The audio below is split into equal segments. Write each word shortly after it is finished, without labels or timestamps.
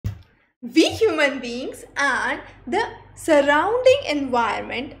We human beings and the surrounding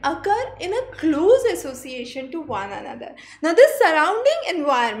environment occur in a close association to one another. Now, this surrounding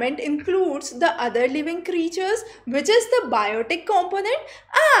environment includes the other living creatures, which is the biotic component,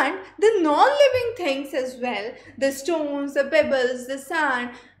 and the non-living things as well. The stones, the pebbles, the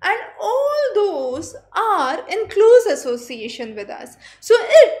sand, and all those are in close association with us. So,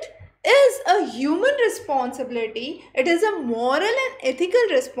 it is a human responsibility, it is a moral and ethical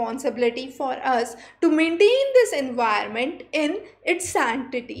responsibility for us to maintain this environment in its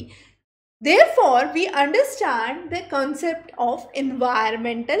sanctity. Therefore, we understand the concept of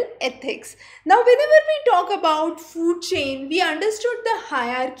environmental ethics. Now, whenever we talk about food chain, we understood the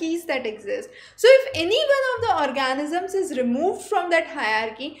hierarchies that exist. So, if any one of the organisms is removed from that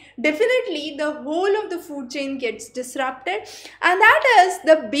hierarchy, definitely the whole of the food chain gets disrupted, and that is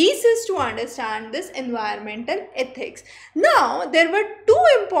the basis to understand this environmental ethics. Now, there were two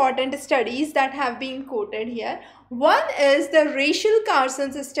important studies that have been quoted here. One is the Rachel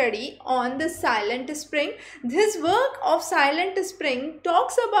Carson's study on the silent spring. This work of silent spring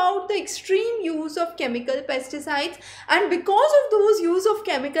talks about the extreme use of chemical pesticides, and because of those use of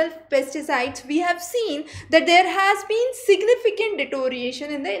chemical pesticides, we have seen that there has been significant deterioration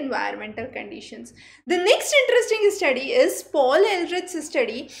in the environmental conditions. The next interesting study is Paul Ehrlich's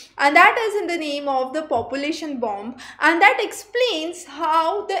study, and that is in the name of the population bomb, and that explains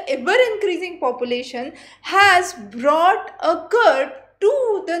how the ever increasing population has brought a curb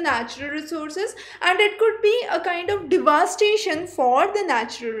to the natural resources, and it could be a kind of devastation for the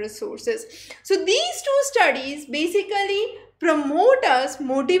natural resources. So these two studies basically promote us,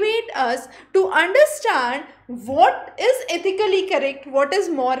 motivate us to understand what is ethically correct, what is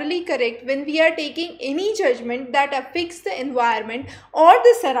morally correct when we are taking any judgment that affects the environment or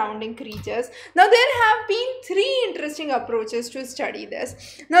the surrounding creatures. Now, there have been three interesting approaches to study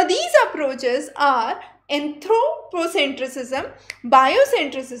this. Now, these approaches are Anthropocentrism,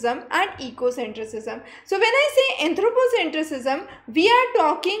 Biocentrism, and Ecocentrism. So when I say Anthropocentrism, we are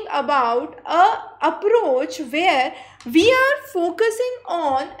talking about an approach where we are focusing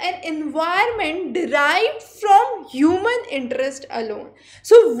on an environment derived from human interest alone.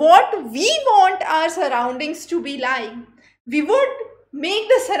 So what we want our surroundings to be like, we would make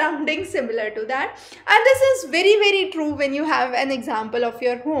the surroundings similar to that, and this is very true when you have an example of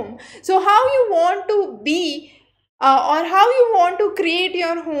your home. So how you want to be or how you want to create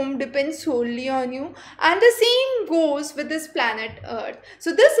your home depends solely on you, and the same goes with this planet Earth.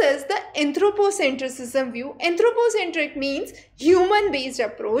 So this is the anthropocentrism view. Anthropocentric means human based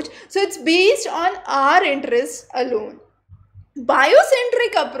approach, so it's based on our interests alone.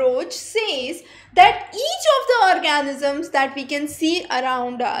 Biocentric approach says that each of the organisms that we can see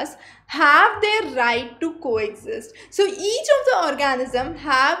around us have their right to coexist. So each of the organisms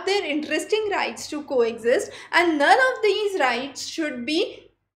have their interesting rights to coexist, and none of these rights should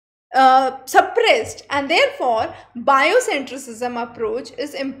be suppressed, and therefore biocentrism approach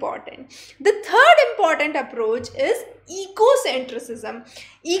is important. The third important approach is ecocentrism.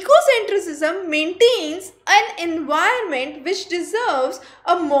 Ecocentrism maintains an environment which deserves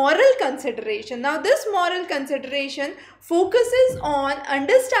a moral consideration. Now, this moral consideration focuses on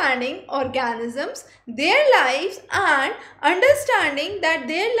understanding organisms, their lives, and understanding that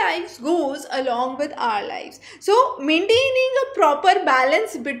their lives goes along with our lives. So, maintaining a proper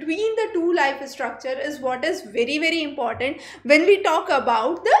balance between the two life structure is what is very important when we talk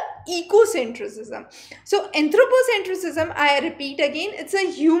about the ecocentrism. So anthropocentrism, I repeat again, it's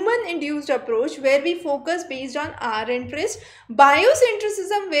a human induced approach where we focus based on our interest.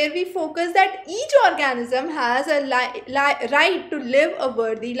 Biocentrism, where we focus that each organism has a right to live a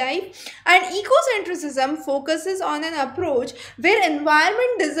worthy life. And ecocentrism focuses on an approach where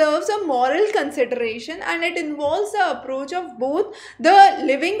environment deserves a moral consideration, and it involves the approach of both the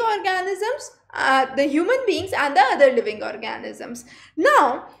living organisms, the human beings, and the other living organisms.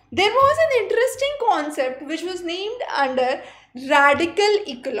 Now, there was an interesting concept which was named under radical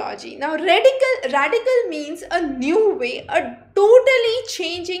ecology. Now, radical means a new way, a totally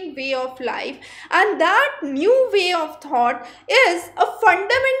changing way of life, and that new way of thought is a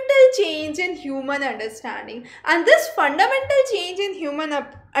fundamental change in human understanding. And this fundamental change in human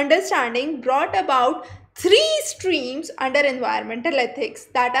understanding brought about three streams under environmental ethics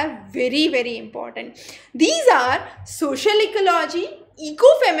that are very important. These are social ecology,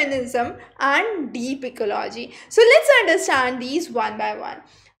 ecofeminism, and deep ecology. So let's understand these one by one.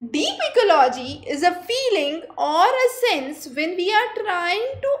 Deep ecology is a feeling or a sense when we are trying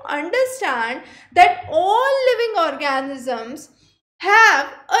to understand that all living organisms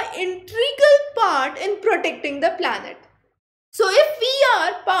have an integral part in protecting the planet. So if we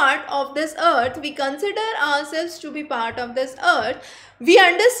are part of this earth, we consider ourselves to be part of this earth, we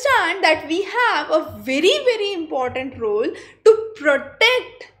understand that we have a very important role to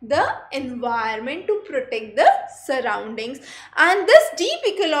protect the environment, to protect the surroundings. And this deep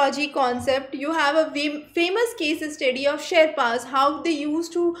ecology concept, you have a famous case study of Sherpas, how they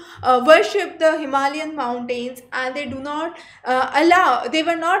used to worship the Himalayan mountains, and they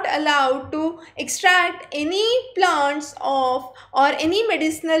were not allowed to extract any plants of or any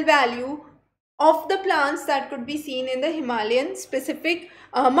medicinal value of the plants that could be seen in the Himalayan specific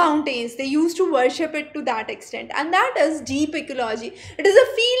mountains. They used to worship it to that extent, and that is deep ecology. It is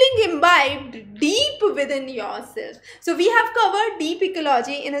a feeling imbibed deep within yourself. So we have covered deep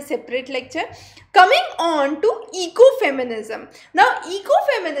ecology in a separate lecture. Coming on to ecofeminism. Now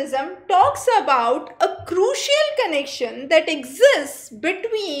ecofeminism talks about a crucial connection that exists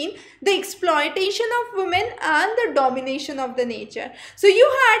between the exploitation of women and the domination of the nature. So you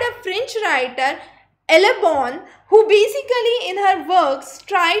had a French writer, Eaubonne, who basically in her works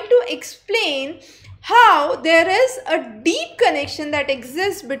tried to explain how there is a deep connection that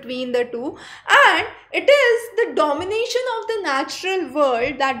exists between the two, and it is the domination of the natural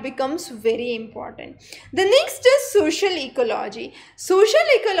world that becomes very important. The next is social ecology. Social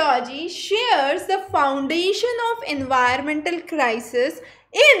ecology shares the foundation of environmental crisis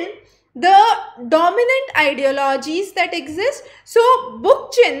in the dominant ideologies that exist. So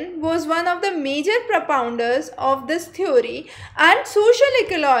Bookchin was one of the major propounders of this theory, and social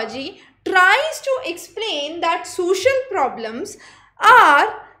ecology tries to explain that social problems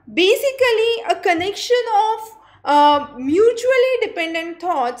are basically a connection of mutually dependent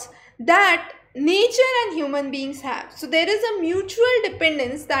thoughts that nature and human beings have. So there is a mutual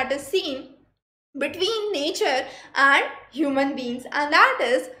dependence that is seen between nature and human beings, and that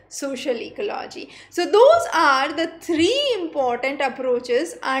is social ecology. So those are the three important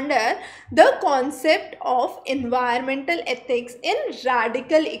approaches under the concept of environmental ethics in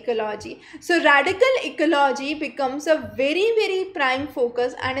radical ecology. So radical ecology becomes a very prime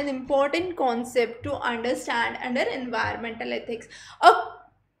focus and an important concept to understand under environmental ethics. A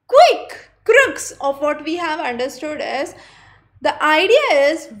quick crux of what we have understood is, the idea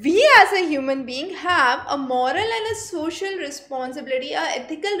is we as a human being have a moral and a social responsibility, a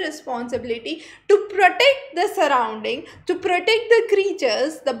ethical responsibility to protect the surrounding, to protect the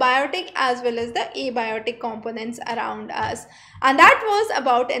creatures, the biotic as well as the abiotic components around us. And that was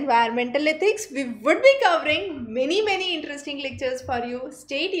about environmental ethics. We would be covering many interesting lectures for you.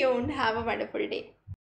 Stay tuned. Have a wonderful day.